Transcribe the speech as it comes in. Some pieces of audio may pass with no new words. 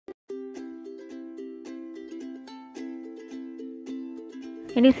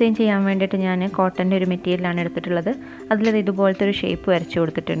ഈ ഡിസൈൻ ചെയ്യാൻ വേണ്ടിയിട്ട് ഞാൻ കോട്ടൻ്റെ ഒരു മെറ്റീരിയലാണ് എടുത്തിട്ടുള്ളത്. അതിൽ ഇതുപോലത്തെ ഒരു ഷേപ്പ് വരച്ചു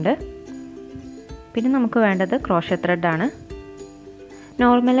കൊടുത്തിട്ടുണ്ട്. പിന്നെ നമുക്ക് വേണ്ടത് ക്രോഷേ ത്രെഡാണ്.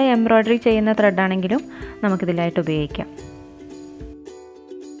 നോർമലി എംബ്രോയ്ഡറി ചെയ്യുന്ന ത്രെഡാണെങ്കിലും നമുക്കിതിലായിട്ട് ഉപയോഗിക്കാം.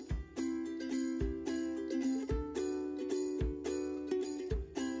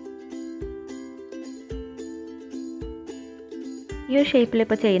 ഈ ഒരു ഷേപ്പിൽ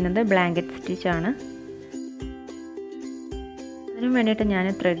ഇപ്പോൾ ചെയ്യുന്നത് ബ്ലാങ്കറ്റ് സ്റ്റിച്ചാണ്. അതിനു വേണ്ടിയിട്ട് ഞാൻ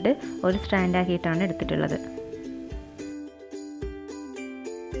ത്രെഡ് ഒരു സ്ട്രാൻഡാക്കിയിട്ടാണ് എടുത്തിട്ടുള്ളത്.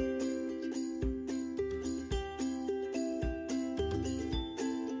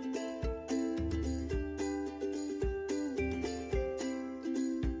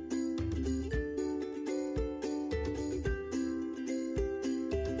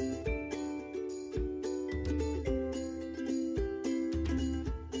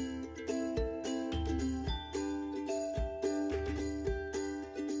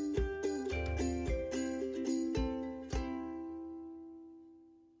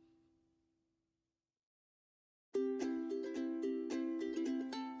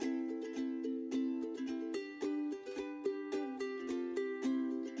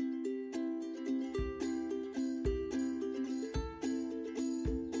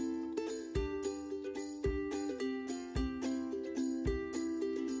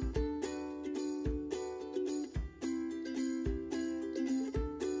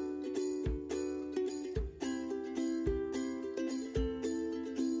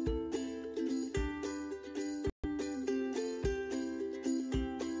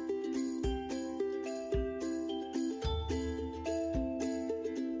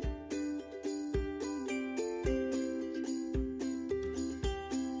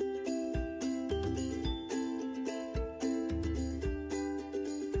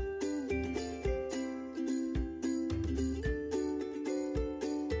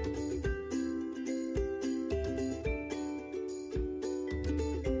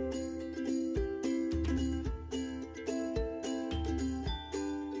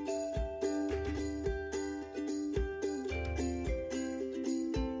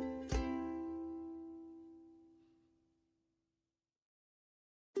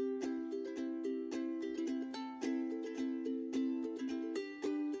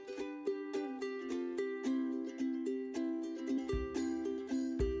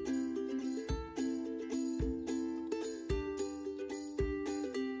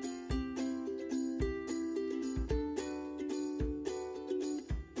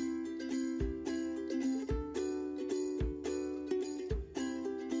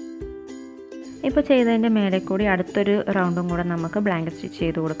 ഇപ്പോൾ ചെയ്തതിൻ്റെ മേലെ കൂടി അടുത്തൊരു റൗണ്ടും കൂടെ നമുക്ക് ബ്ലാങ്കറ്റ് സ്റ്റിച്ച്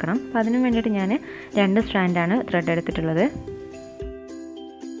ചെയ്ത് കൊടുക്കണം. അപ്പോൾ അതിന് വേണ്ടിയിട്ട് ഞാൻ 2 സ്ട്രാൻഡാണ് ത്രെഡ് എടുത്തിട്ടുള്ളത്.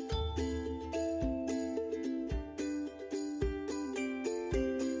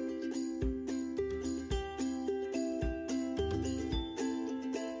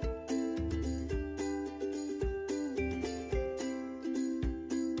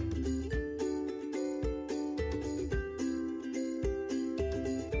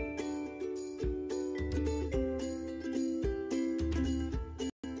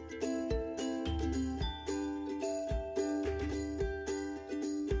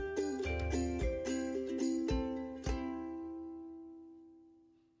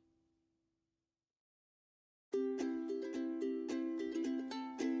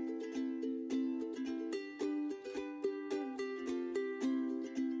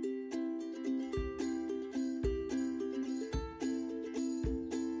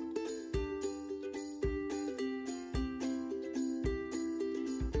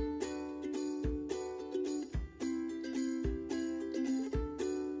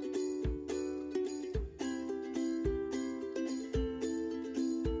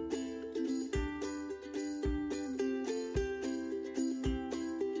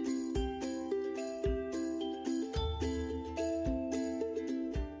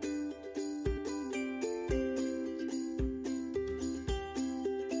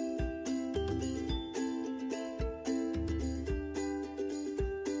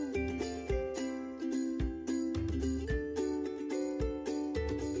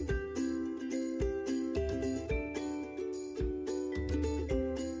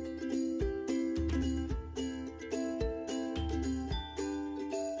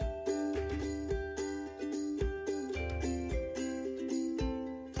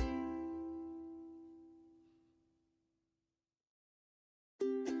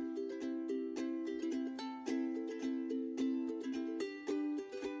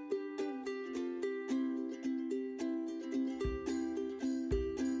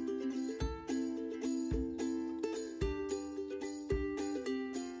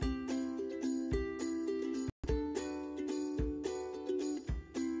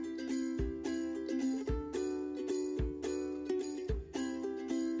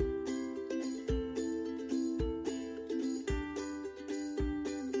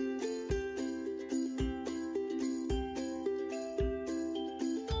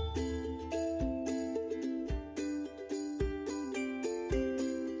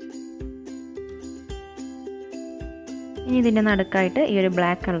 ഇനി ഇതിൻ്റെ നടുക്കായിട്ട് ഈ ഒരു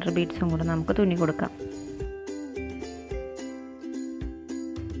ബ്ലാക്ക് കളർ ബീഡ്സും കൂടെ നമുക്ക് തുന്നി കൊടുക്കാം.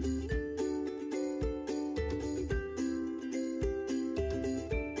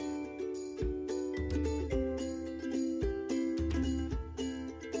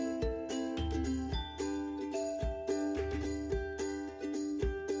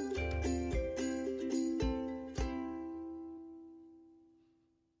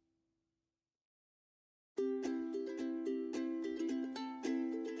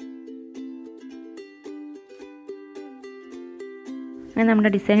 അങ്ങനെ നമ്മുടെ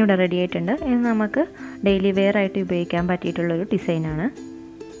ഡിസൈൻ ഇവിടെ റെഡി ആയിട്ടുണ്ട്. ഇത് നമുക്ക് ഡെയിലി വെയർ ആയിട്ട് ഉപയോഗിക്കാൻ പറ്റിയിട്ടുള്ളൊരു ഡിസൈനാണ്.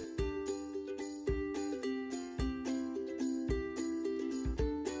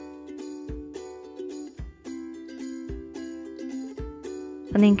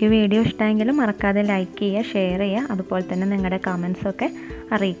 അപ്പോൾ നിങ്ങൾക്ക് വീഡിയോ ഇഷ്ടമെങ്കിൽ മറക്കാതെ ലൈക്ക് ചെയ്യുക, ഷെയർ ചെയ്യുക, അതുപോലെ തന്നെ നിങ്ങളുടെ കമൻസൊക്കെ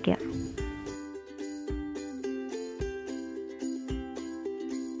അറിയിക്കുക.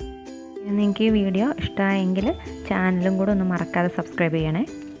 നിങ്ങൾക്ക് ഈ വീഡിയോ ഇഷ്ടമായെങ്കിൽ ചാനലും കൂടെ ഒന്ന് മറക്കാതെ സബ്സ്ക്രൈബ് ചെയ്യണേ.